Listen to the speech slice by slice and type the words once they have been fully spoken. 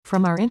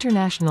From our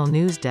international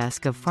news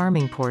desk of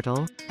Farming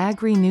Portal,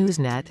 Agri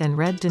Newsnet and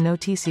Red de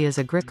Noticias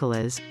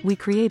Agrícolas, we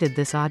created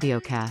this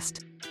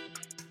audiocast.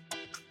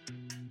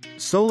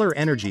 Solar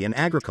energy and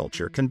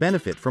agriculture can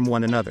benefit from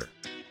one another.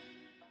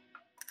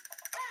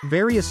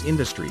 Various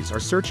industries are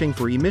searching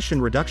for emission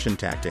reduction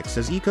tactics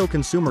as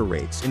eco-consumer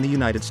rates in the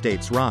United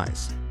States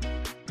rise.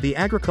 The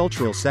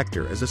agricultural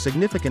sector is a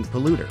significant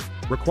polluter,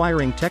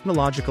 requiring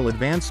technological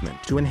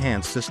advancement to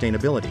enhance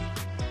sustainability.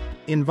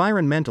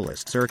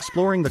 Environmentalists are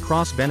exploring the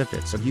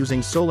cross-benefits of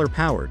using solar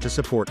power to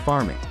support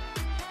farming.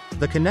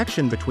 The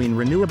connection between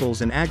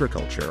renewables and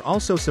agriculture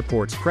also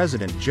supports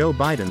President Joe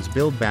Biden's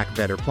Build Back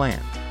Better plan.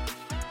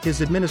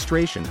 His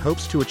administration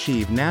hopes to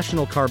achieve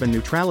national carbon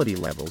neutrality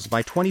levels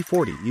by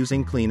 2040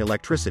 using clean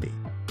electricity.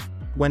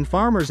 When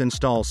farmers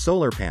install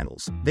solar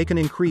panels, they can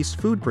increase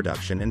food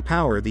production and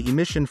power the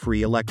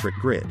emission-free electric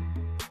grid.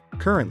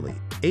 Currently,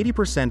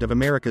 80% of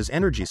America's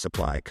energy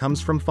supply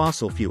comes from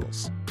fossil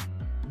fuels.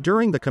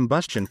 During the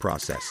combustion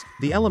process,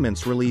 the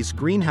elements release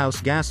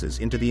greenhouse gases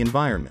into the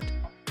environment.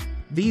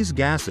 These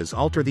gases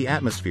alter the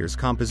atmosphere's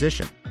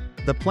composition.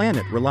 The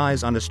planet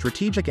relies on a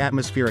strategic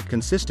atmospheric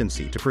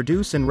consistency to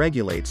produce and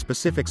regulate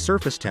specific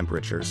surface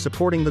temperatures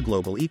supporting the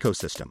global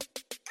ecosystem.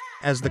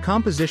 As the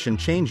composition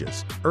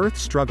changes, Earth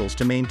struggles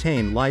to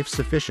maintain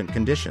life-sufficient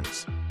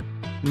conditions.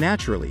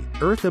 Naturally,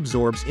 Earth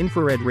absorbs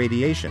infrared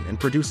radiation and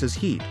produces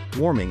heat,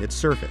 warming its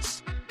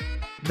surface.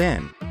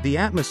 Then, the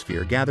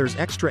atmosphere gathers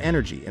extra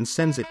energy and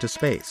sends it to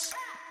space.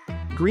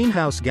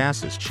 Greenhouse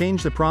gases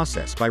change the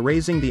process by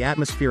raising the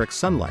atmospheric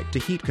sunlight to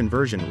heat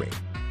conversion rate.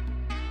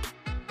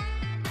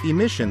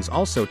 Emissions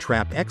also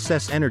trap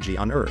excess energy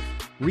on Earth,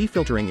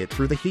 refiltering it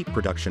through the heat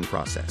production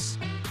process.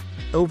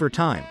 Over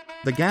time,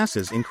 the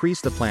gases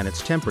increase the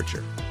planet's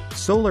temperature.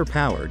 Solar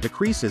power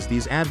decreases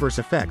these adverse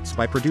effects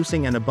by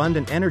producing an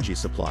abundant energy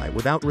supply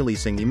without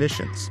releasing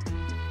emissions.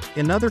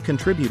 Another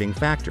contributing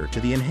factor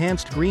to the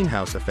enhanced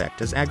greenhouse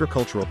effect is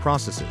agricultural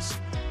processes.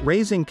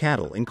 Raising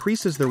cattle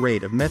increases the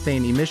rate of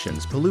methane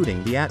emissions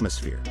polluting the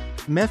atmosphere.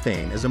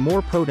 Methane is a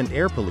more potent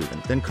air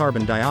pollutant than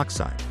carbon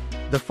dioxide.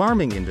 The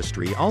farming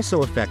industry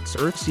also affects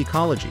Earth's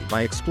ecology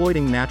by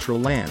exploiting natural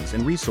lands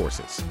and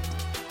resources.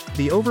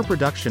 The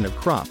overproduction of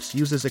crops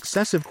uses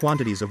excessive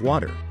quantities of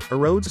water,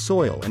 erodes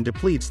soil and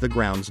depletes the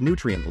ground's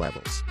nutrient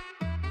levels.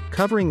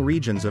 Covering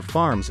regions of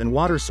farms and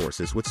water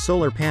sources with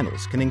solar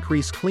panels can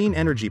increase clean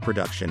energy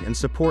production and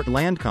support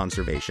land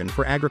conservation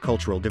for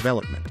agricultural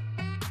development.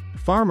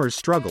 Farmers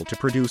struggle to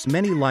produce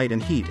many light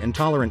and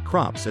heat-intolerant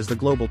crops as the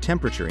global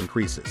temperature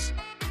increases.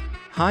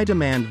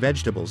 High-demand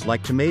vegetables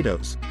like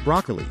tomatoes,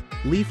 broccoli,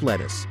 leaf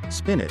lettuce,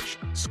 spinach,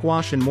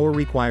 squash and more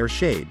require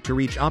shade to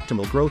reach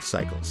optimal growth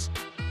cycles.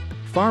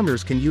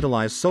 Farmers can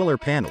utilize solar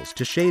panels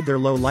to shade their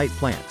low-light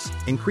plants,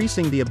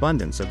 increasing the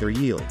abundance of their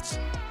yields.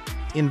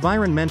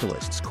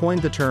 Environmentalists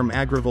coined the term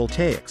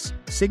agrivoltaics,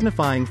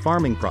 signifying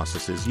farming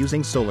processes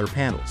using solar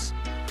panels.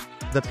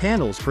 The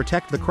panels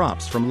protect the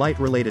crops from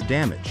light-related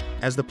damage,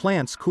 as the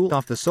plants cool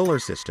off the solar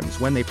systems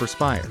when they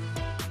perspire.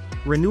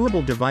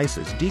 Renewable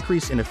devices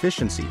decrease in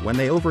efficiency when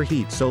they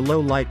overheat, so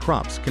low-light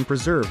crops can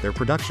preserve their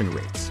production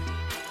rates.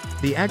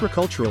 The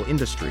agricultural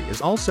industry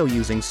is also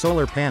using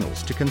solar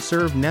panels to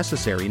conserve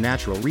necessary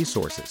natural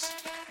resources.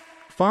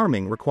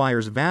 Farming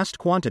requires vast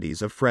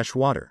quantities of fresh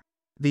water.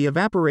 The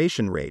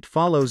evaporation rate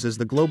follows as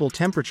the global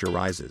temperature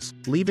rises,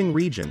 leaving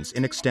regions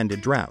in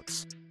extended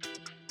droughts.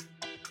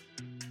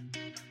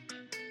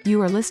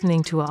 You are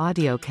listening to an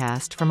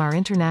audiocast from our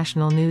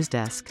international news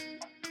desk.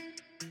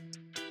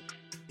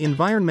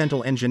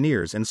 Environmental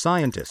engineers and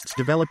scientists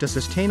developed a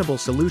sustainable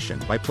solution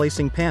by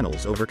placing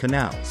panels over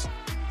canals.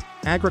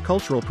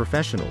 Agricultural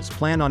professionals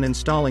plan on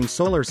installing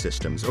solar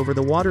systems over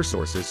the water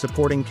sources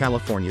supporting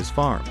California's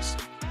farms.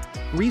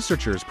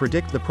 Researchers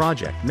predict the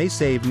project may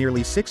save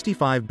nearly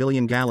 65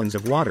 billion gallons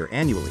of water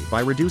annually by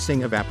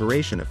reducing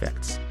evaporation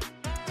effects.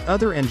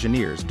 Other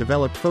engineers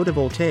develop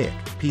photovoltaic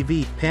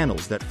 (PV)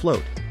 panels that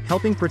float,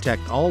 helping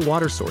protect all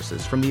water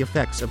sources from the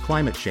effects of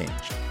climate change.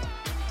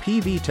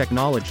 PV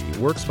technology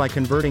works by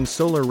converting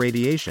solar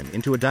radiation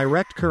into a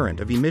direct current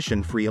of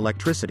emission-free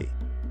electricity.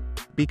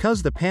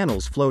 Because the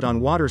panels float on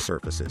water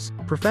surfaces,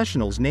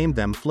 professionals named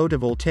them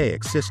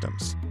photovoltaic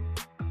systems.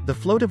 The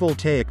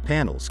photovoltaic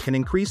panels can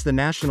increase the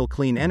national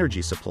clean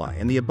energy supply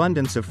and the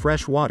abundance of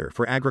fresh water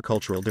for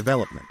agricultural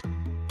development.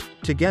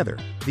 Together,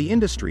 the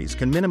industries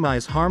can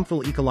minimize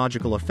harmful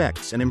ecological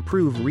effects and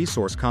improve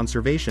resource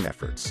conservation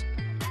efforts.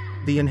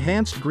 The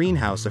enhanced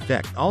greenhouse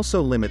effect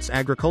also limits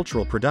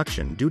agricultural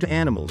production due to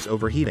animals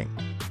overheating.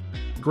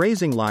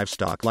 Grazing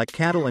livestock like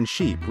cattle and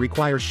sheep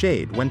require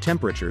shade when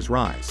temperatures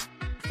rise.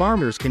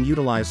 Farmers can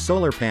utilize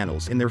solar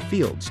panels in their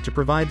fields to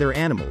provide their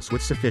animals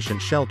with sufficient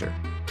shelter.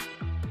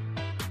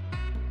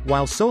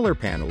 While solar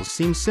panels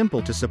seem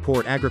simple to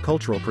support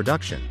agricultural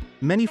production,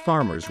 many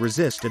farmers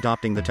resist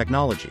adopting the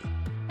technology.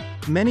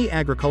 Many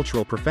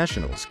agricultural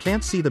professionals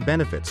can't see the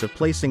benefits of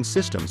placing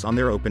systems on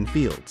their open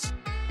fields.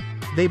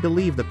 They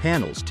believe the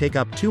panels take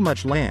up too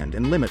much land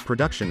and limit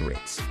production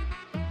rates.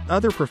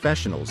 Other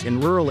professionals in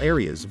rural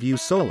areas view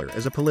solar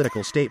as a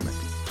political statement.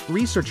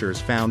 Researchers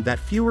found that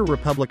fewer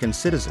Republican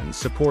citizens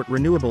support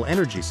renewable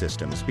energy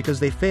systems because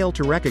they fail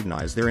to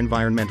recognize their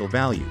environmental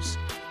values.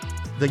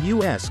 The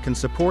U.S. can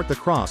support the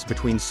cross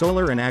between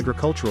solar and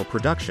agricultural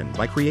production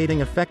by creating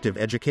effective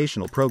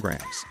educational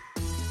programs.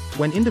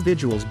 When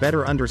individuals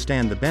better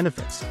understand the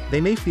benefits,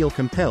 they may feel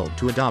compelled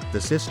to adopt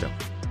the system.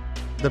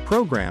 The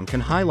program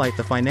can highlight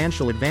the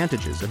financial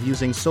advantages of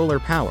using solar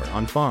power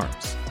on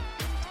farms.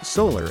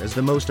 Solar is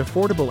the most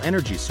affordable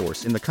energy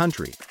source in the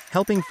country,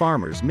 helping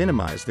farmers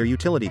minimize their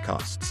utility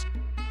costs.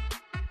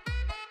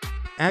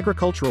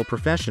 Agricultural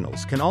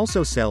professionals can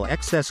also sell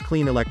excess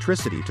clean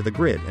electricity to the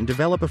grid and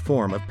develop a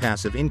form of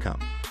passive income.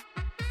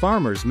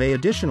 Farmers may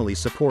additionally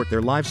support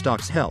their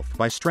livestock's health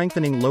by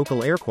strengthening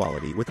local air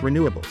quality with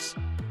renewables.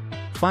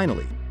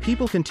 Finally,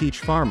 people can teach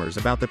farmers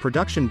about the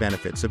production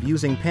benefits of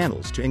using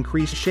panels to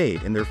increase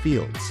shade in their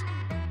fields.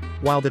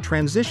 While the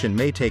transition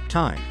may take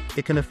time,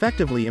 it can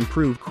effectively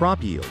improve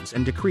crop yields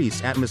and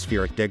decrease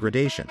atmospheric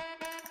degradation.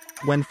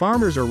 When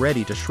farmers are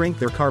ready to shrink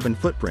their carbon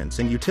footprints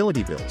and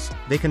utility bills,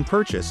 they can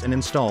purchase and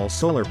install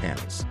solar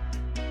panels.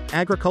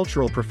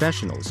 Agricultural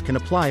professionals can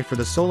apply for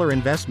the Solar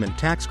Investment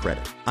Tax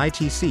Credit,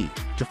 ITC,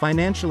 to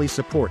financially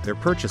support their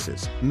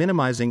purchases,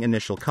 minimizing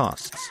initial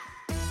costs.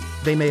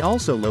 They may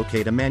also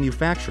locate a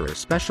manufacturer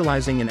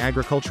specializing in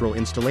agricultural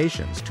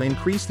installations to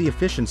increase the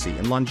efficiency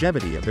and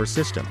longevity of their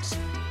systems.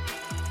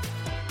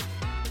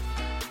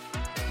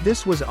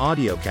 This was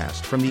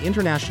audiocast from the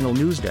International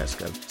News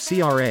Desk of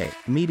CRA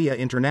Media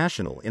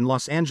International in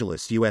Los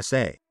Angeles,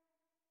 USA.